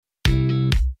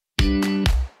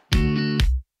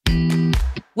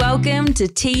Welcome to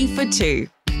Tea for Two,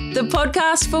 the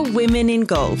podcast for women in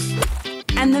golf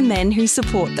and the men who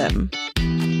support them.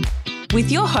 With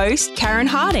your host, Karen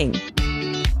Harding.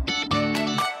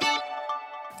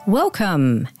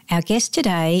 Welcome. Our guest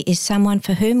today is someone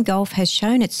for whom golf has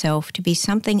shown itself to be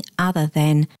something other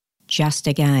than just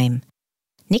a game.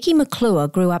 Nikki McClure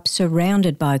grew up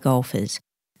surrounded by golfers,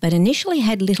 but initially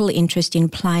had little interest in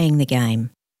playing the game.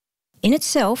 In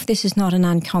itself, this is not an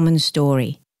uncommon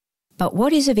story, but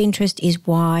what is of interest is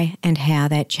why and how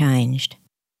that changed.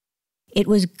 It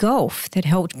was golf that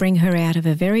helped bring her out of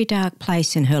a very dark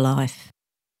place in her life,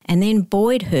 and then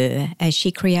buoyed her as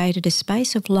she created a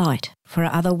space of light for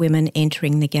other women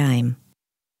entering the game.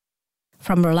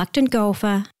 From reluctant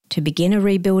golfer to beginner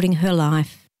rebuilding her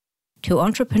life, to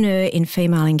entrepreneur in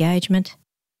female engagement,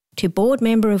 to board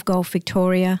member of Golf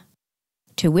Victoria,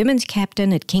 to women's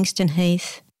captain at Kingston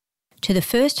Heath, to the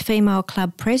first female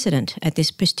club president at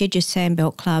this prestigious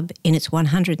Sandbelt club in its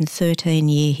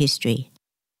 113-year history.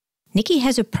 Nikki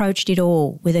has approached it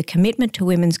all with a commitment to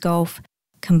women's golf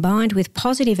combined with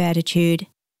positive attitude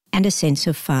and a sense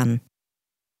of fun.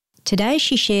 Today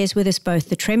she shares with us both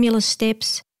the tremulous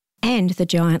steps and the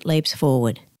giant leaps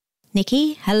forward.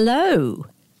 Nikki, hello.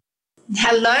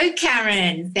 Hello,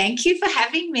 Karen. Thank you for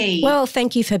having me. Well,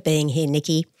 thank you for being here,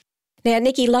 Nikki. Now,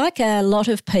 Nikki, like a lot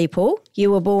of people,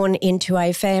 you were born into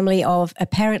a family of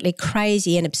apparently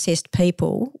crazy and obsessed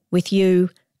people, with you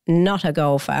not a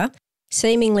golfer,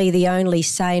 seemingly the only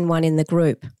sane one in the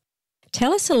group.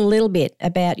 Tell us a little bit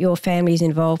about your family's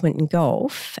involvement in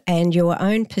golf and your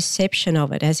own perception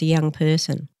of it as a young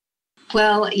person.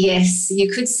 Well, yes,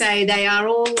 you could say they are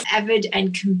all avid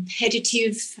and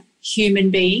competitive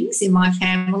human beings in my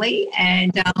family,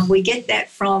 and we get that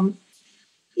from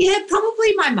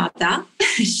probably my mother.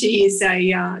 She is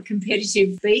a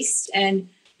competitive beast, and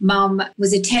Mum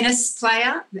was a tennis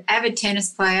player, avid tennis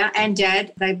player, and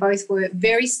Dad. They both were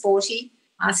very sporty.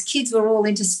 Us kids were all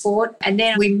into sport, and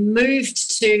then we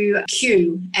moved to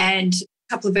Kew, and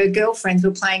a couple of her girlfriends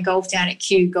were playing golf down at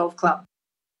Kew Golf Club.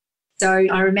 So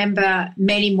I remember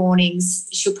many mornings,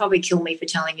 she'll probably kill me for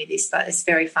telling you this, but it's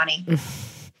very funny.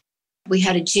 We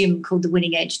had a gym called the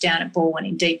Winning Edge down at Balwyn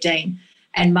in Deep Dean,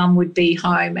 and Mum would be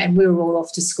home and we were all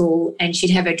off to school, and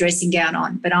she'd have her dressing gown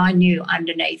on, but I knew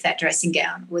underneath that dressing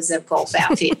gown was a golf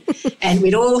outfit. And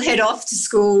we'd all head off to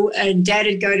school, and Dad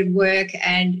would go to work,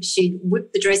 and she'd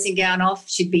whip the dressing gown off.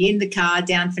 She'd be in the car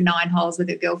down for 9 holes with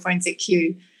her girlfriends at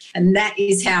Kew, and that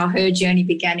is how her journey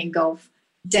began in golf.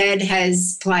 Dad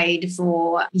has played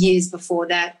for years before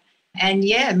that. And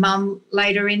Mum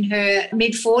later in her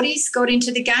mid-40s got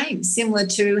into the game, similar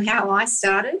to how I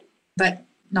started, but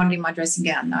not in my dressing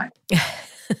gown, no.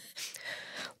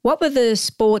 What were the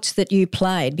sports that you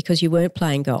played, because you weren't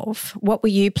playing golf? What were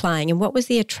you playing, and what was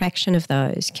the attraction of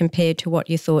those compared to what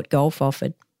you thought golf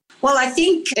offered? Well, I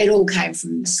think it all came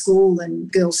from school and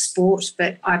girls' sport,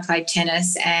 but I played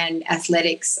tennis and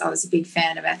athletics. I was a big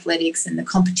fan of athletics and the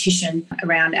competition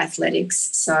around athletics.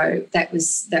 So that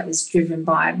was driven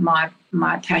by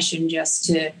my passion just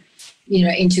to,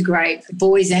 integrate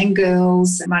boys and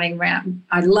girls running around.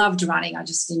 I loved running. I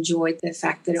just enjoyed the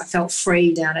fact that I felt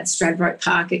free down at Stradbroke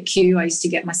Park at Kew. I used to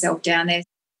get myself down there.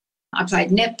 I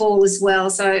played netball as well.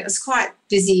 So I was quite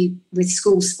busy with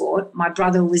school sport. My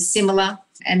brother was similar.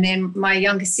 And then my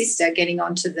younger sister, getting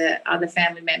on to the other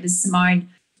family members, Simone,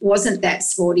 wasn't that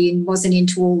sporty and wasn't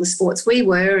into all the sports we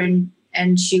were.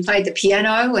 And she played the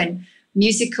piano and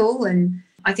musical. And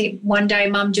I think one day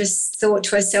Mum just thought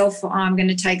to herself, I'm going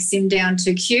to take Sim down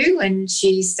to Kew, and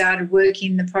she started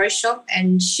working in the pro shop,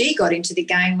 and she got into the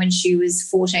game when she was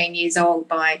 14 years old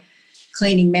by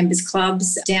cleaning members'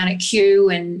 clubs down at Kew,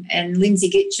 and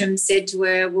Lindsay Gitcham said to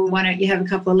her, well, why don't you have a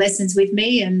couple of lessons with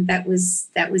me? And that was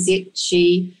it.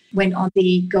 She went on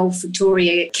the Golf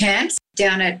Victoria camps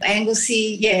down at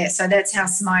Anglesey. So that's how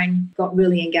Simone got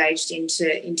really engaged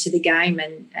into the game,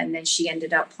 and then she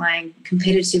ended up playing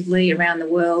competitively around the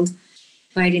world,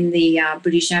 played in the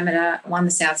British Amateur, won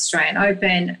the South Australian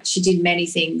Open. She did many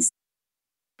things.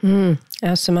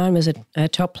 Simone was a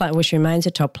top player. Well, she remains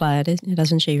a top player,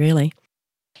 doesn't she, really?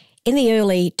 In the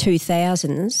early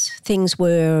 2000s, things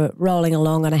were rolling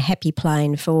along on a happy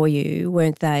plane for you,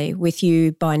 weren't they? With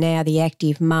you by now the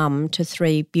active mum to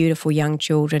 3 beautiful young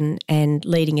children and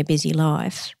leading a busy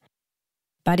life.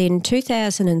 But in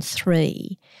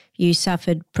 2003, you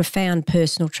suffered profound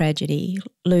personal tragedy,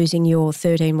 losing your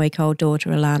 13-week-old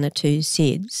daughter Alana to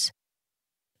SIDS.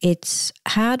 It's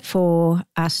hard for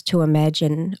us to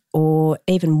imagine, or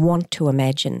even want to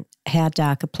imagine, how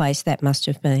dark a place that must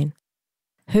have been.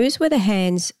 Whose were the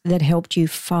hands that helped you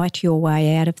fight your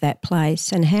way out of that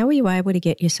place, and how were you able to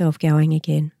get yourself going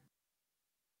again?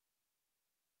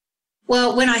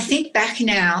 Well, when I think back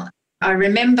now, I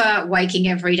remember waking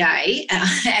every day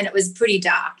and it was pretty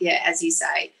dark, as you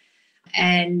say.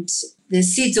 And the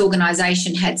SIDS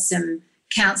organisation had some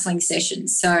counselling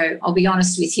sessions. So I'll be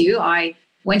honest with you, I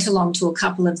went along to a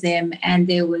couple of them and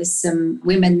there were some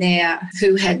women there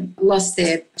who had lost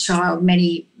their child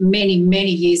many, many,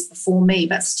 many years before me,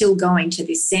 but still going to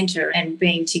this centre and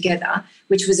being together,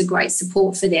 which was a great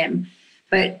support for them.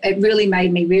 But it really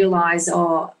made me realise,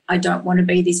 I don't want to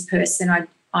be this person.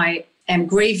 I am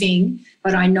grieving,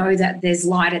 but I know that there's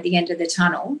light at the end of the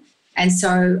tunnel. And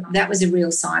so that was a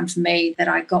real sign for me that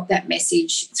I got that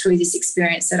message through this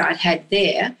experience that I'd had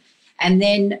there. And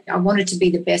then I wanted to be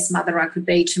the best mother I could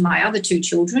be to my other two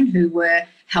children who were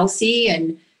healthy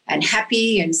and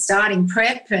happy and starting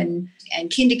prep and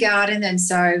kindergarten. And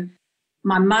so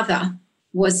my mother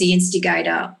was the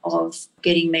instigator of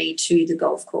getting me to the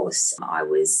golf course. I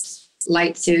was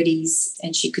late 30s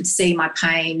and she could see my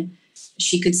pain.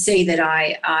 She could see that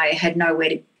I had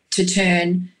nowhere to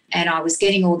turn and I was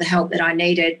getting all the help that I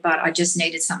needed, but I just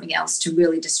needed something else to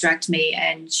really distract me.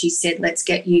 And she said, let's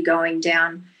get you going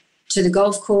down to the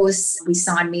golf course. We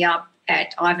signed me up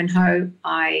at Ivanhoe.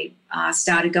 I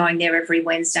started going there every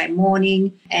Wednesday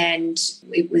morning and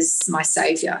it was my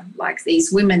saviour. Like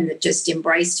these women that just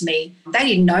embraced me. They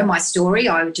didn't know my story.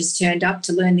 I just turned up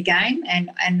to learn the game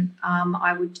and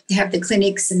I would have the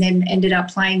clinics and then ended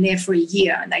up playing there for a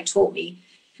year and they taught me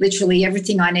literally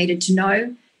everything I needed to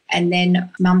know. And then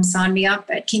Mum signed me up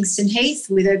at Kingston Heath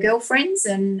with her girlfriends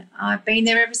and I've been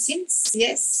there ever since,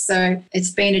 yes. So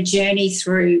it's been a journey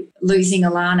through losing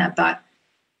Alana, but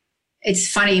it's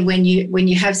funny when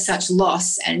you have such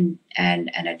loss and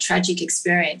a tragic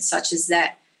experience such as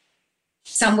that,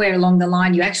 somewhere along the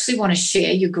line you actually want to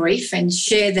share your grief and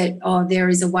share that, there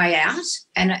is a way out.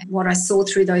 And what I saw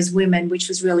through those women, which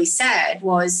was really sad,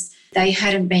 was they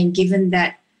hadn't been given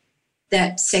that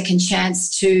second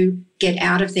chance to get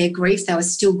out of their grief. They were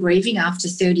still grieving after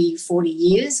 30, 40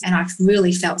 years, and I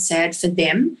really felt sad for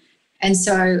them. And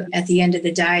so at the end of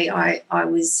the day, I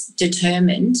was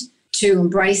determined to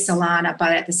embrace Alana,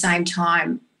 but at the same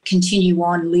time continue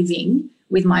on living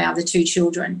with my other two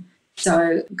children.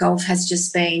 So golf has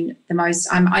just been the most,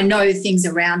 I know things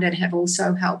around it have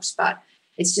also helped, but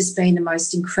it's just been the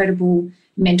most incredible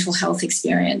mental health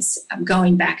experience.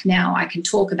 Going back now, I can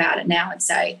talk about it now and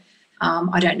say,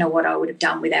 I don't know what I would have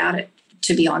done without it,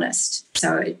 to be honest.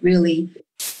 So it really,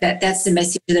 that's the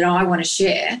message that I want to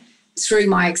share through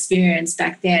my experience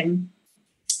back then.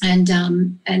 And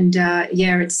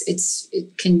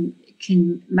it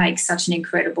can make such an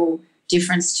incredible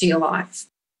difference to your life.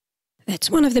 That's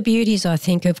one of the beauties, I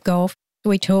think, of golf.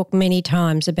 We talk many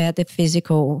times about the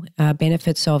physical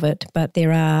benefits of it, but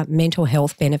there are mental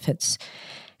health benefits.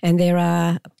 And there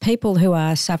are people who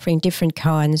are suffering different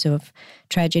kinds of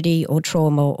tragedy or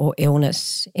trauma or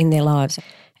illness in their lives.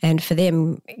 And for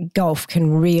them, golf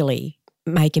can really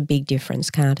make a big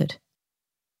difference, can't it?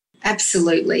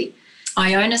 Absolutely.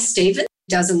 Iona Stevens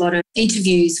does a lot of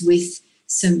interviews with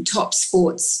some top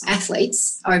sports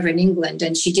athletes over in England,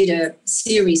 and she did a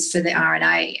series for the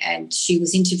RNA and she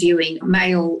was interviewing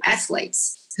male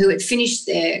athletes who had finished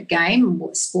their game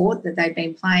or sport that they'd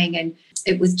been playing, and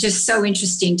it was just so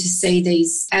interesting to see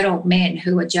these adult men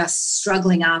who are just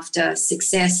struggling after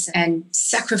success and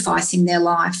sacrificing their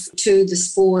life to the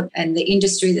sport and the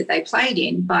industry that they played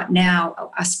in, but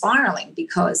now are spiralling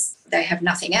because they have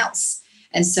nothing else.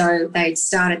 And so they'd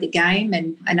started the game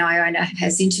and Iona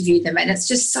has interviewed them. And it's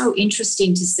just so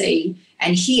interesting to see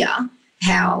and hear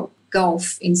how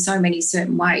golf in so many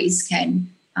certain ways can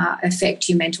affect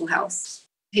your mental health.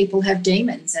 People have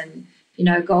demons and,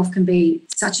 golf can be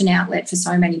such an outlet for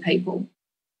so many people.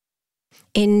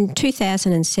 In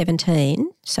 2017,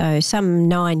 so some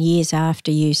 9 years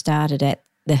after you started at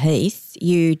the Heath,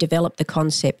 you developed the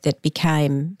concept that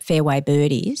became Fairway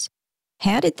Birdies.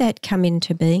 How did that come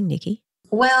into being, Nikki?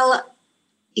 Well,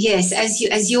 yes,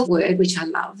 as your word, which I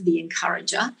love, the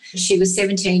encourager. She was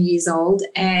 17 years old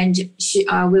and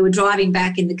we were driving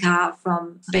back in the car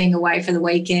from being away for the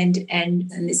weekend and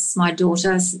this is my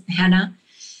daughter, Hannah,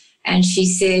 and she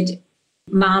said,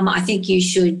 Mum, I think you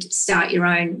should start your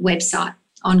own website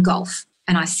on golf.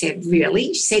 And I said,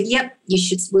 really? She said, yep, you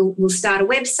should. We'll start a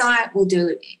website. We'll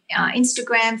do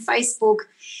Instagram, Facebook,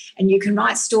 and you can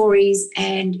write stories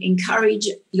and encourage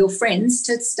your friends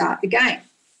to start the game.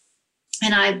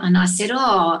 And I said,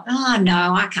 oh,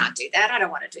 no, I can't do that. I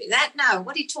don't want to do that. No,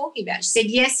 what are you talking about? She said,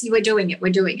 yes, you were doing it.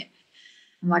 We're doing it.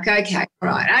 I'm like, okay,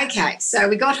 right, okay. So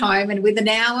we got home and within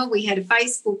an hour we had a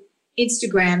Facebook,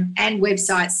 Instagram and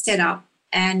website set up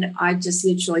and I just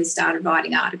literally started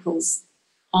writing articles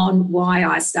on why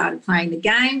I started playing the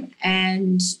game.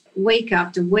 And week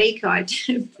after week, I'd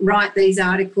write these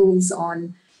articles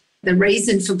on the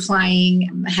reason for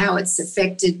playing, how it's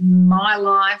affected my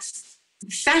life,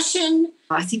 fashion.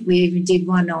 I think we even did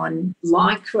one on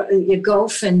lycra,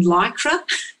 golf and lycra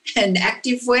and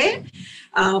activewear,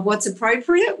 what's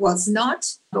appropriate, what's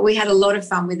not. But we had a lot of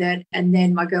fun with it. And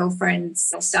then my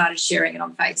girlfriends started sharing it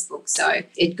on Facebook. So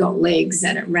it got legs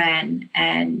and it ran.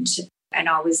 And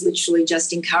I was literally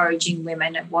just encouraging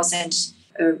women. It wasn't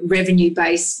a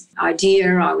revenue-based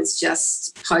idea. I was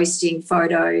just posting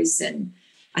photos, and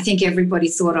I think everybody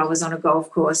thought I was on a golf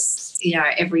course,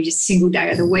 every single day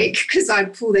of the week, because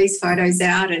I'd pull these photos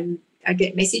out and I'd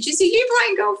get messages, "Are you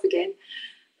playing golf again?"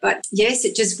 But yes,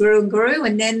 it just grew and grew.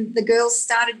 And then the girls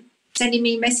started sending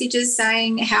me messages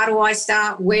saying, "How do I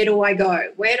start? Where do I go?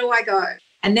 Where do I go?"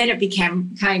 And then it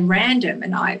became random,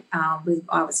 and I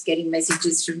was getting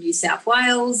messages from New South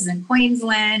Wales and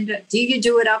Queensland. "Do you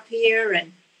do it up here?"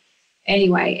 And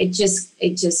anyway, it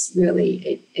just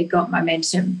really got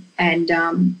momentum. And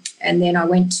then I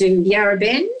went to Yarra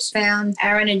Bend, found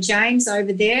Aaron and James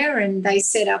over there, and they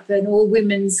set up an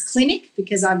all-women's clinic,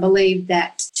 because I believed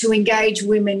that to engage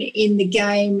women in the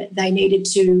game, they needed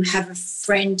to have a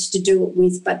friend to do it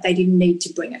with, but they didn't need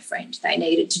to bring a friend. They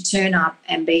needed to turn up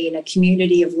and be in a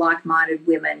community of like-minded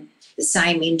women, the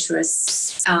same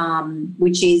interests,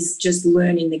 which is just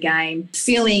learning the game,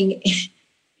 feeling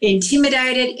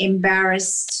intimidated,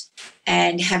 embarrassed,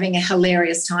 and having a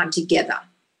hilarious time together.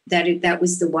 That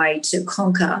was the way to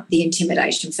conquer the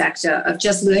intimidation factor of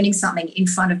just learning something in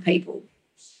front of people.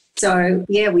 So,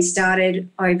 we started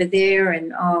over there,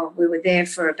 and we were there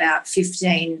for about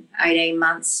 15, 18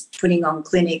 months putting on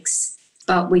clinics.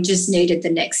 But we just needed the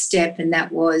next step, and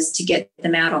that was to get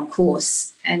them out on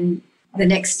course. And the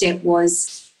next step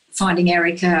was finding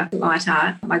Erica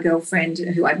Lightheart, my girlfriend,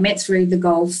 who I'd met through the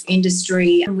golf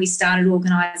industry, and we started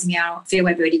organising our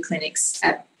Fairway Birdie clinics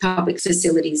at public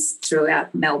facilities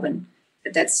throughout Melbourne.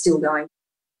 But that's still going.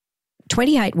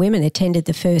 28 women attended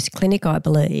the first clinic, I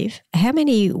believe. How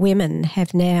many women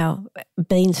have now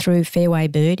been through Fairway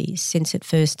Birdies since it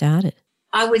first started?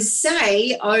 I would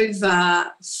say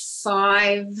over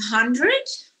 500.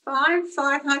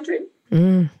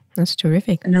 That's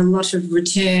terrific. And a lot of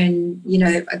return,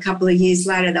 a couple of years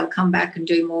later, they'll come back and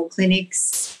do more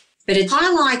clinics. But it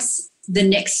highlights the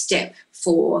next step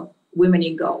for women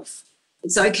in golf.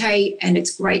 It's okay and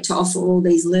it's great to offer all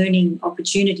these learning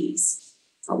opportunities,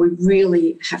 but we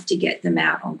really have to get them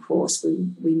out on course.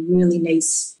 We really need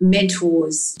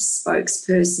mentors,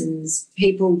 spokespersons,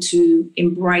 people to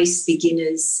embrace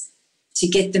beginners, to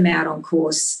get them out on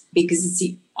course, because it's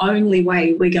the only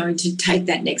way we're going to take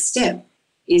that next step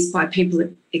is by people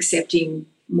accepting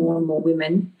more and more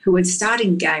women who are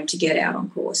starting game to get out on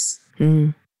course.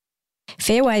 Mm.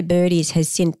 Fairway Birdies has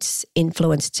since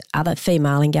influenced other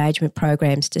female engagement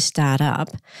programs to start up,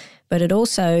 but it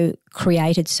also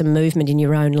created some movement in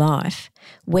your own life.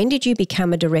 When did you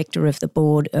become a director of the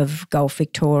board of Golf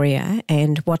Victoria,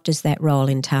 and what does that role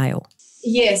entail?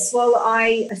 Yes, well,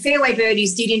 Fairway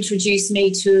Birdies did introduce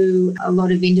me to a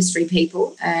lot of industry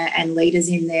people and leaders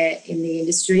in the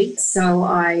industry. So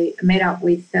I met up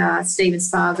with Stephen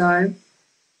Spargo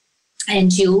and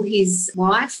Jill, his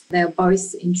wife. They're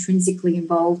both intrinsically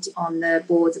involved on the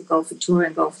boards of Golf Victoria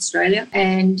and Golf Australia.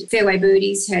 And Fairway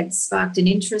Birdies had sparked an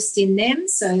interest in them,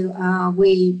 so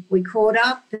we caught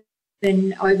up.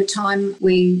 Then over time,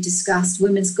 we discussed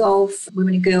women's golf,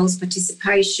 women and girls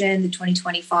participation, the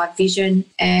 2025 vision,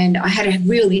 and I had a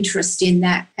real interest in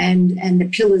that and the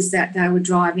pillars that they were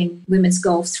driving women's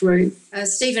golf through.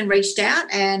 Stephen reached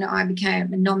out and I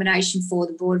became a nomination for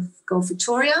the board of Golf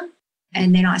Victoria,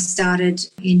 and then I started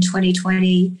in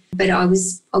 2020. But I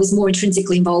was more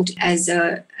intrinsically involved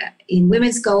in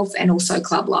women's golf and also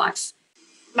club life.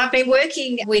 I've been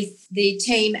working with the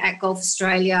team at Golf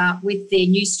Australia with their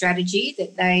new strategy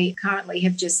that they currently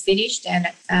have just finished and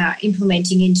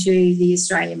implementing into the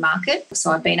Australian market. So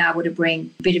I've been able to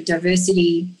bring a bit of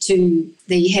diversity to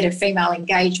the head of female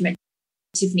engagement,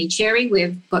 Tiffany Cherry.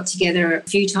 We've got together a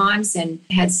few times and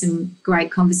had some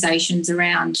great conversations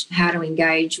around how to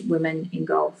engage women in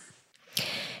golf.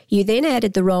 You then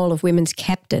added the role of women's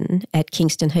captain at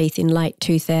Kingston Heath in late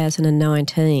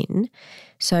 2019.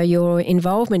 So your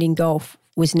involvement in golf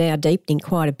was now deepening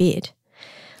quite a bit.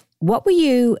 What were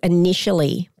you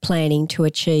initially planning to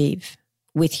achieve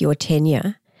with your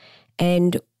tenure,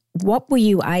 and what were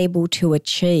you able to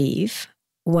achieve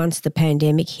once the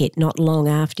pandemic hit, not long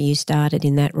after you started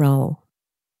in that role?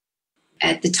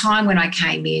 At the time when I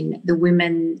came in, the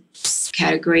women's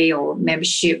category or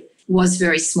membership was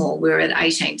very small. We were at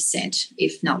 18%,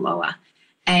 if not lower.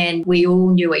 And we all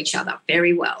knew each other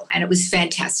very well. And it was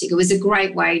fantastic. It was a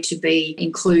great way to be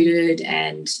included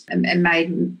and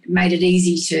made it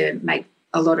easy to make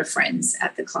a lot of friends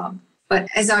at the club. But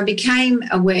as I became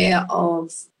aware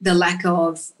of the lack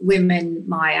of women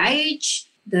my age,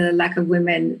 the lack of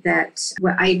women that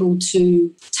were able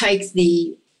to take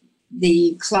the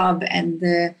club and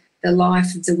the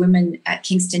life of the women at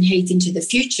Kingston Heath into the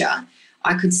future,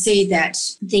 I could see that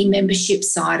the membership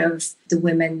side of the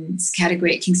women's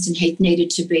category at Kingston Heath needed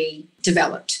to be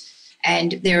developed.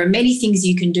 And there are many things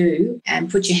you can do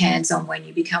and put your hands on when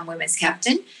you become women's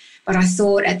captain. But I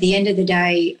thought at the end of the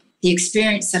day, the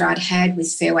experience that I'd had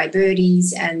with Fairway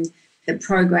Birdies and the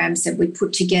programs that we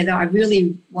put together, I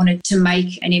really wanted to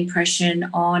make an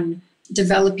impression on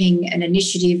developing an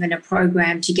initiative and a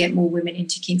program to get more women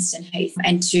into Kingston Heath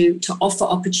and to offer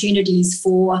opportunities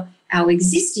for our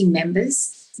existing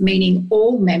members, meaning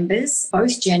all members,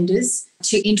 both genders,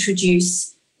 to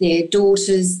introduce their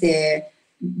daughters, their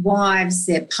wives,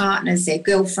 their partners, their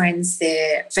girlfriends,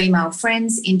 their female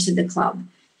friends into the club.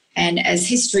 And as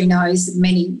history knows,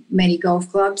 many golf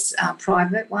clubs,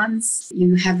 private ones,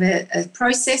 you have a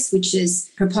process which is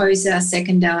proposer,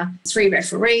 seconder, 3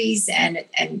 referees, and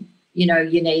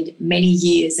you need many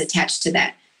years attached to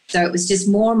that. So it was just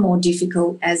more and more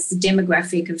difficult as the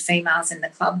demographic of females in the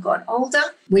club got older.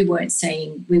 We weren't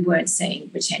seeing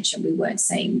retention. We weren't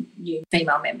seeing new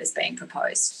female members being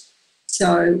proposed.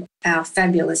 So our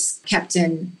fabulous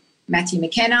captain, Matthew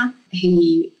McKenna,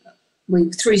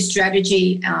 through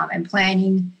strategy and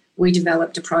planning, we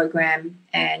developed a program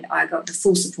and I got the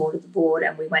full support of the board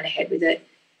and we went ahead with it.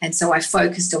 And so I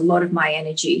focused a lot of my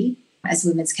energy as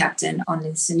women's captain on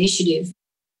this initiative.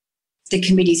 The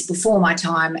committees before my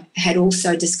time had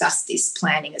also discussed this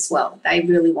planning as well. They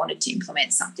really wanted to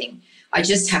implement something. I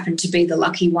just happened to be the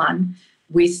lucky one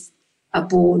with a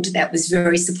board that was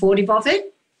very supportive of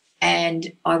it,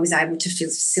 and I was able to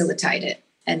facilitate it.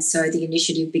 And so the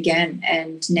initiative began,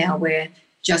 and now we're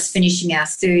just finishing our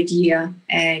 3rd year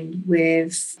and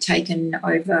we've taken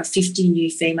over 50 new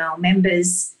female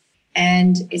members.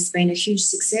 And it's been a huge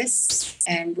success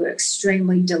and we're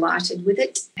extremely delighted with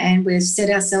it. And we've set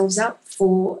ourselves up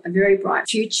for a very bright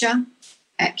future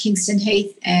at Kingston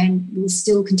Heath, and we'll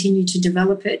still continue to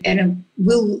develop it, and it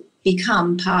will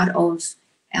become part of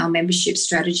our membership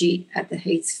strategy at the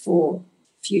Heath for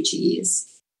future years.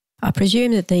 I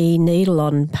presume that the needle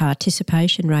on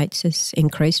participation rates has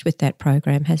increased with that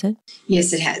program, has it?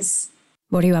 Yes, it has.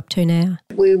 What are you up to now?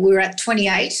 We're at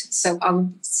 28, so I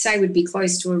would say we'd be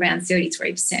close to around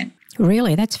 33%.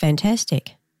 Really? That's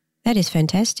fantastic. That is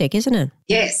fantastic, isn't it?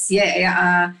 Yes,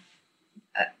 yeah.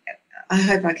 I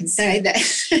hope I can say that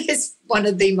it's one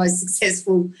of the most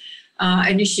successful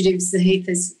initiatives the Heath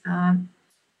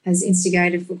has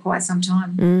instigated for quite some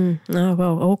time. Oh,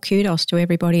 well, all kudos to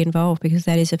everybody involved because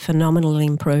that is a phenomenal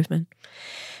improvement.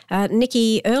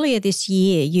 Nikki, earlier this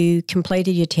year you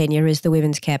completed your tenure as the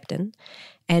women's captain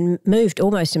and moved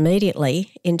almost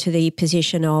immediately into the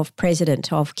position of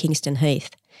president of Kingston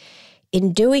Heath.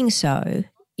 In doing so,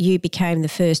 you became the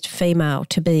first female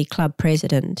to be club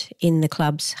president in the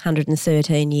club's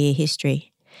 113-year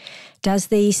history. Does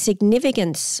the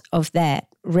significance of that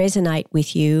resonate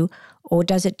with you, or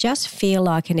does it just feel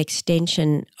like an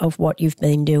extension of what you've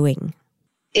been doing?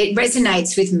 It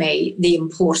resonates with me, the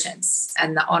importance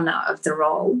and the honour of the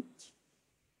role.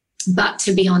 But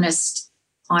to be honest,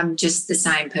 I'm just the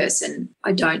same person.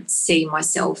 I don't see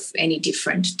myself any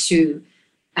different to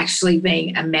actually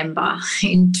being a member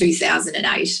in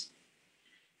 2008.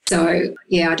 So,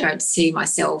 I don't see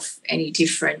myself any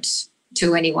different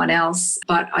to anyone else.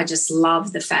 But I just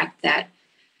love the fact that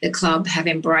the club have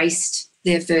embraced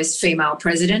their first female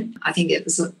president. I think it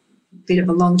was a bit of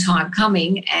a long time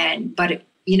coming, but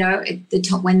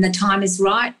when the time is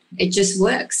right, it just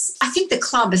works. I think the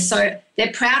club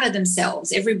they're proud of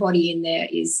themselves. Everybody in there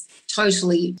is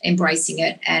totally embracing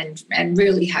it and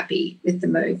really happy with the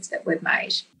move that we've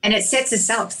made. And it sets us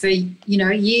up for,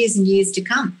 years and years to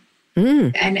come.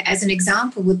 And as an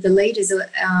example, with the leaders,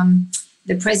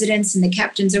 the presidents and the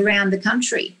captains around the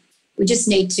country, we just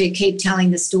need to keep telling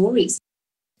the stories.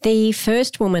 The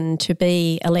first woman to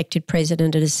be elected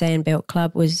president at a Sandbelt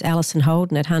club was Alison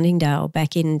Holden at Huntingdale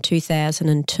back in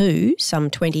 2002, some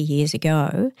 20 years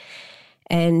ago.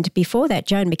 And before that,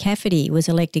 Joan McCafferty was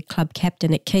elected club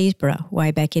captain at Keysborough way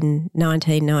back in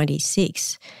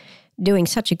 1996, doing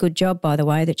such a good job, by the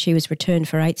way, that she was returned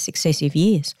for 8 successive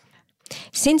years.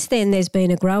 Since then, there's been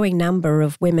a growing number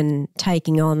of women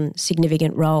taking on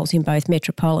significant roles in both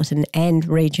metropolitan and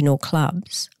regional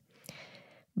clubs.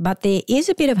 But there is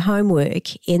a bit of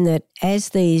homework in that as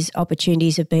these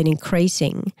opportunities have been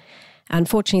increasing,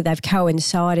 Unfortunately, they've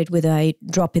coincided with a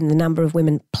drop in the number of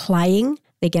women playing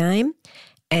the game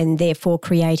and therefore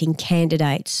creating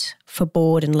candidates for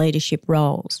board and leadership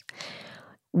roles.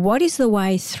 What is the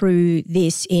way through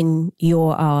this in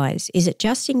your eyes? Is it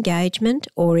just engagement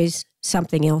or is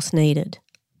something else needed?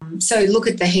 So look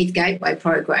at the Heath Gateway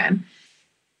program.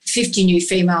 50 new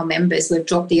female members, we've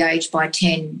dropped the age by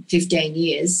 10, 15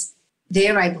 years.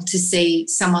 They're able to see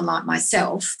someone like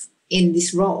myself in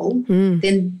this role,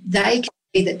 then they can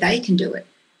see that they can do it.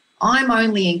 I'm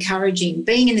only encouraging,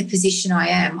 being in the position I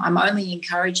am, I'm only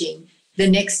encouraging the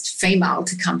next female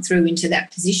to come through into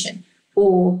that position,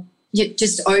 or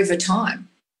just over time,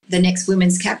 the next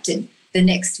women's captain, the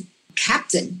next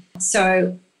captain.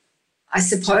 So I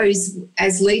suppose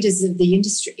as leaders of the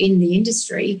industry, in the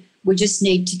industry, we just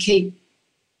need to keep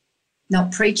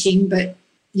not preaching, but,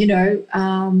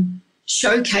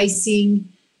 showcasing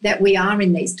that we are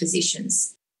in these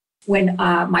positions. When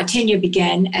my tenure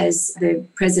began as the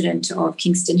president of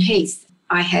Kingston Heath,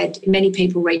 I had many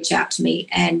people reach out to me,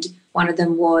 and one of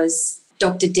them was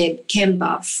Dr. Deb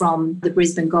Kemba from the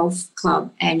Brisbane Golf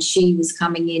Club, and she was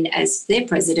coming in as their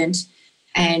president.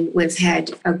 And we've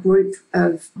had a group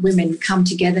of women come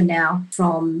together now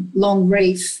from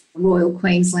Longreef, Royal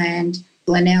Queensland,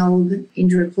 Glenelg,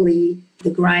 Indooroopilly, The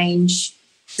Grange.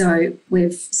 So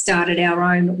we've started our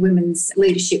own women's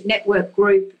leadership network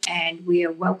group, and we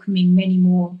are welcoming many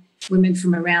more women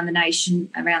from around the nation,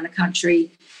 around the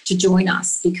country to join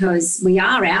us, because we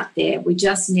are out there. We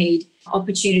just need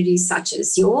opportunities such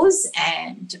as yours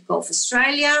and Golf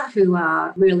Australia, who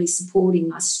are really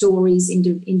supporting our stories,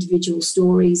 individual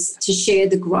stories, to share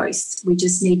the growth. We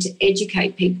just need to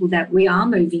educate people that we are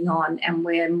moving on and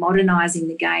we're modernising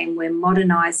the game, we're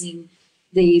modernising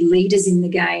the leaders in the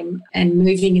game and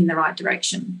moving in the right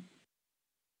direction.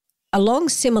 Along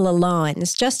similar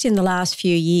lines, just in the last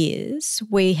few years,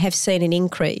 we have seen an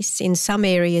increase, in some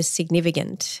areas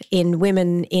significant, in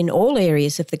women in all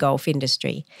areas of the golf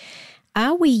industry.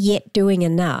 Are we yet doing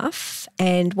enough,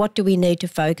 and what do we need to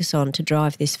focus on to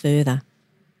drive this further?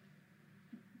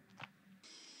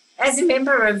 As a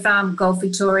member of Golf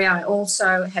Victoria, I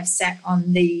also have sat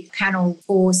on the panel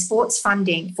for sports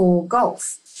funding for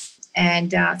golf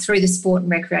and through the Sport and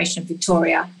Recreation of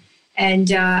Victoria.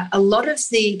 And a lot of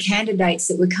the candidates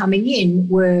that were coming in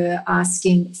were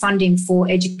asking funding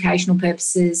for educational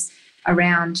purposes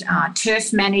around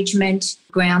turf management,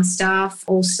 ground staff,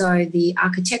 also the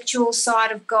architectural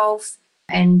side of golf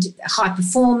and high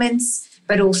performance,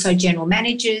 but also general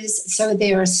managers. So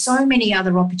there are so many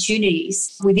other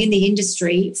opportunities within the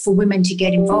industry for women to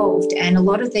get involved. And a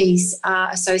lot of these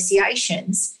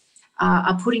associations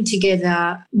are putting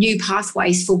together new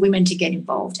pathways for women to get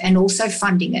involved and also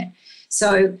funding it.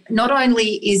 So not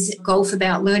only is golf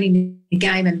about learning the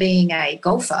game and being a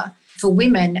golfer, for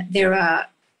women there are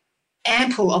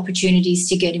ample opportunities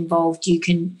to get involved. You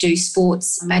can do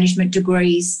sports management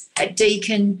degrees at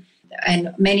Deakin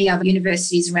and many other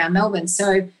universities around Melbourne.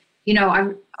 So, I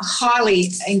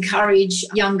highly encourage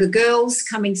younger girls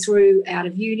coming through out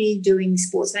of uni doing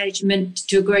sports management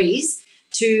degrees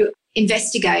to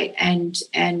investigate and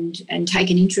take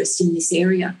an interest in this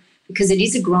area, because it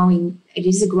is a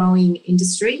growing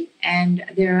industry and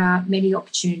there are many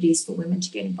opportunities for women to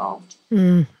get involved.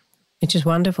 Which is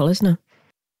wonderful, isn't it?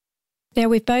 Now,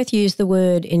 we've both used the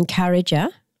word encourager,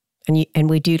 and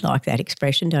we do like that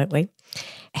expression, don't we?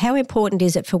 How important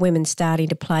is it for women starting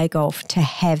to play golf to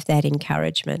have that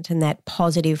encouragement and that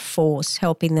positive force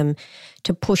helping them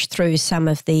to push through some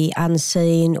of the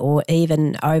unseen or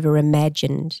even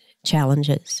over-imagined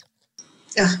challenges?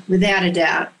 Without a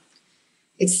doubt.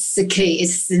 It's the key.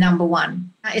 It's the number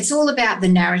one. It's all about the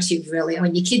narrative, really.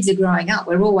 When your kids are growing up,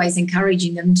 we're always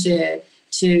encouraging them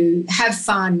to have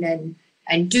fun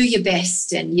and do your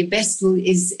best, and your best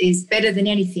is better than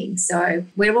anything. So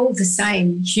we're all the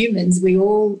same humans. We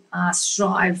all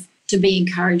strive to be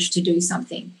encouraged to do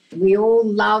something. We all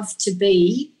love to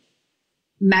be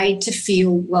made to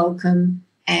feel welcome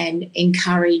and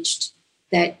encouraged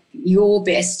that your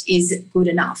best is good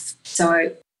enough.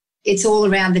 So it's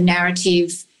all around the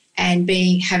narrative and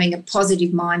having a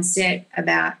positive mindset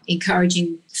about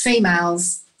encouraging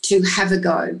females to have a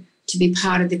go, to be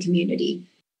part of the community.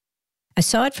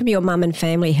 Aside from your mum and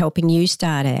family helping you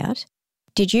start out,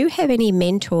 did you have any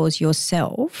mentors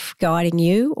yourself guiding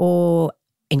you or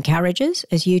encouragers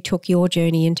as you took your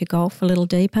journey into golf a little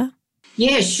deeper?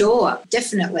 Yeah, sure,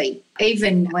 definitely.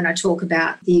 Even when I talk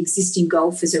about the existing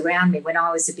golfers around me when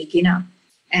I was a beginner,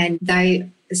 and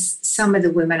some of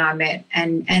the women I met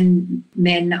and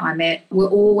men I met were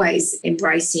always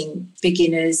embracing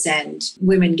beginners and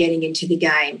women getting into the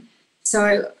game.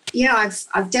 So Yeah,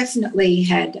 I've definitely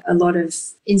had a lot of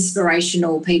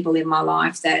inspirational people in my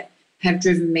life that have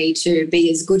driven me to be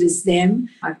as good as them.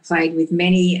 I've played with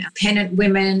many pennant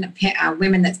women,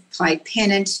 women that played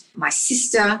pennant, my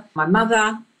sister, my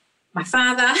mother, my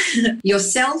father,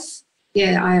 yourself.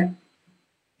 Yeah,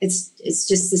 it's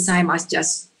just the same.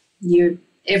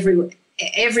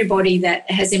 Everybody that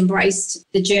has embraced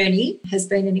the journey has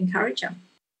been an encourager.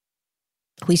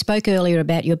 We spoke earlier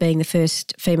about your being the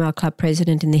first female club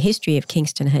president in the history of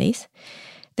Kingston Heath.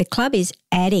 The club is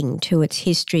adding to its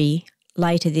history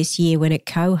later this year when it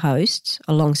co-hosts,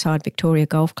 alongside Victoria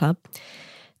Golf Club,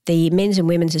 the Men's and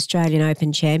Women's Australian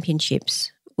Open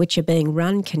Championships, which are being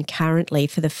run concurrently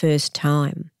for the first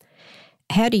time.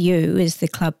 How do you, as the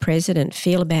club president,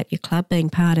 feel about your club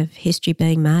being part of history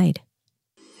being made?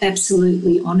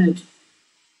 Absolutely honoured.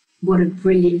 What a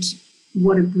brilliant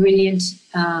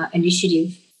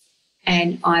initiative.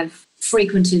 And I've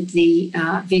frequented the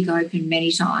Vic Open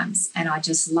many times and I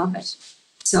just love it.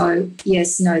 So,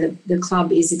 yes, the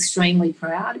club is extremely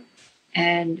proud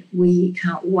and we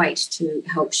can't wait to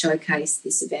help showcase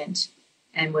this event.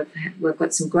 And we've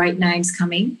got some great names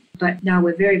coming. But, no,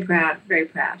 we're very proud, very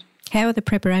proud. How are the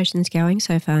preparations going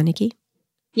so far, Nikki?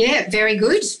 Yeah, very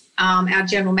good. Our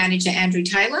General Manager, Andrew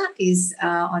Taylor, is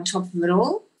on top of it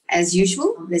all. As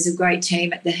usual, there's a great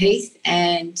team at the Heath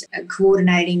and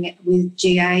coordinating with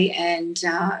GA and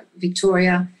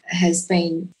Victoria has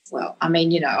been, well, I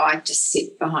mean, I just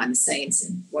sit behind the scenes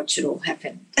and watch it all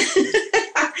happen.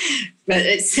 But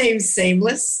it seems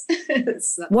seamless.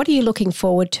 What are you looking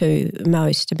forward to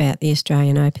most about the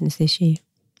Australian Opens this year?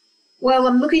 Well,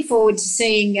 I'm looking forward to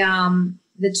seeing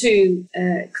the two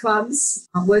clubs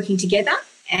working together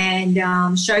and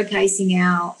showcasing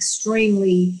our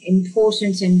extremely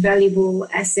important and valuable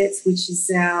assets, which is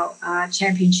our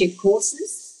championship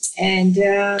courses. And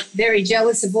very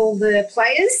jealous of all the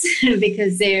players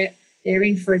because they're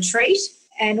in for a treat.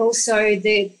 And also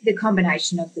the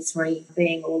combination of the three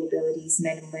being all abilities,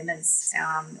 men and women's.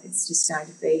 It's just going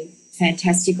to be a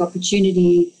fantastic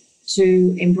opportunity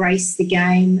to embrace the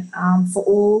game for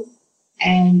all.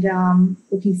 And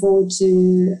looking forward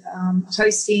to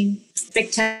hosting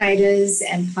spectators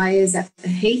and players at the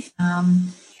Heath.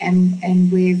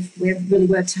 And we've really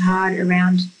worked hard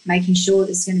around making sure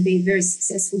it's going to be a very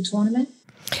successful tournament.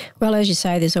 Well, as you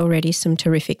say, there's already some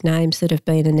terrific names that have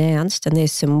been announced and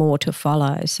there's some more to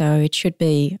follow. So it should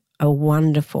be a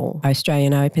wonderful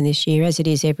Australian Open this year, as it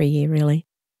is every year, really.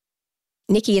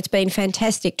 Nikki, it's been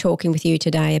fantastic talking with you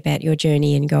today about your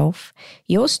journey in golf.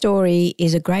 Your story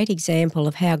is a great example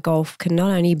of how golf can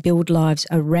not only build lives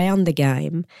around the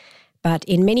game, but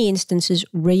in many instances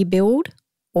rebuild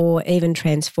or even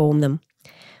transform them.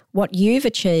 What you've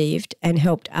achieved and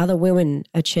helped other women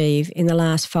achieve in the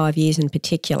last 5 years in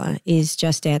particular is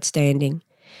just outstanding.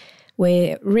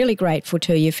 We're really grateful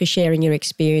to you for sharing your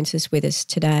experiences with us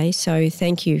today, so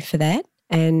thank you for that.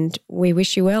 And we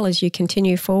wish you well as you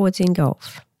continue forwards in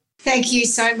golf. Thank you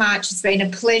so much. It's been a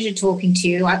pleasure talking to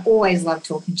you. I always love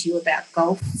talking to you about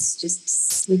golf. It's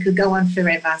just, we could go on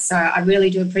forever. So I really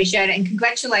do appreciate it. And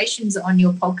congratulations on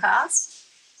your podcast.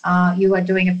 You are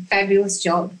doing a fabulous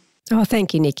job. Oh,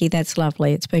 thank you, Nikki. That's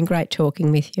lovely. It's been great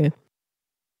talking with you.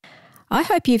 I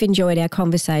hope you've enjoyed our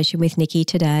conversation with Nikki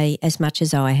today as much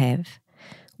as I have.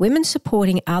 Women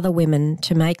supporting other women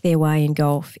to make their way in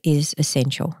golf is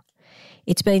essential.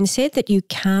 It's been said that you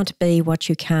can't be what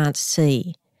you can't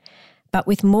see. But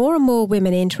with more and more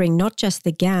women entering not just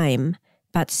the game,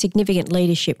 but significant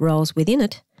leadership roles within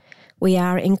it, we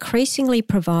are increasingly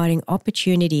providing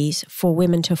opportunities for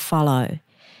women to follow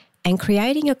and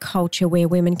creating a culture where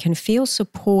women can feel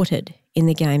supported in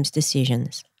the game's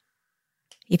decisions.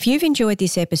 If you've enjoyed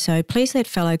this episode, please let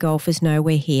fellow golfers know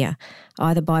we're here,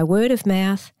 either by word of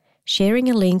mouth, sharing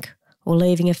a link, or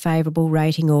leaving a favourable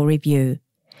rating or review.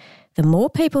 The more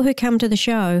people who come to the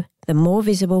show, the more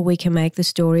visible we can make the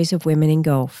stories of women in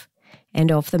golf and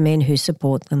of the men who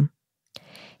support them.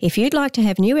 If you'd like to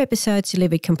have new episodes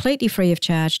delivered completely free of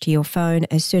charge to your phone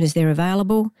as soon as they're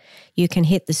available, you can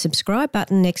hit the subscribe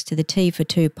button next to the T for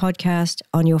Two podcast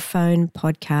on your phone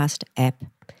podcast app.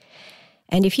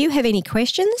 And if you have any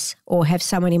questions or have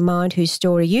someone in mind whose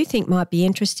story you think might be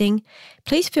interesting,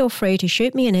 please feel free to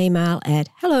shoot me an email at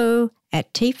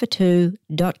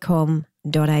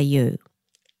hello@tfor2.com.au.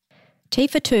 T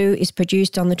for Two is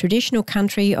produced on the traditional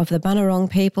country of the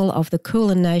Bunurong people of the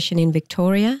Kulin Nation in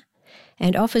Victoria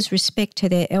and offers respect to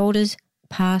their elders,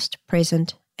 past,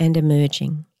 present and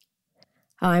emerging.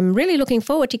 I'm really looking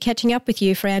forward to catching up with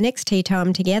you for our next tea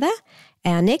time together.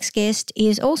 Our next guest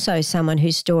is also someone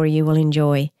whose story you will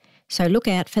enjoy, so look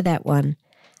out for that one.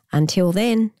 Until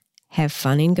then, have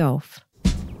fun in golf.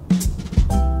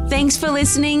 Thanks for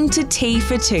listening to Tea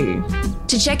for Two.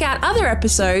 To check out other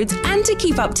episodes and to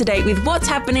keep up to date with what's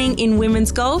happening in women's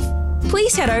golf,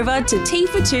 please head over to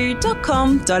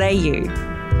teafor2.com.au.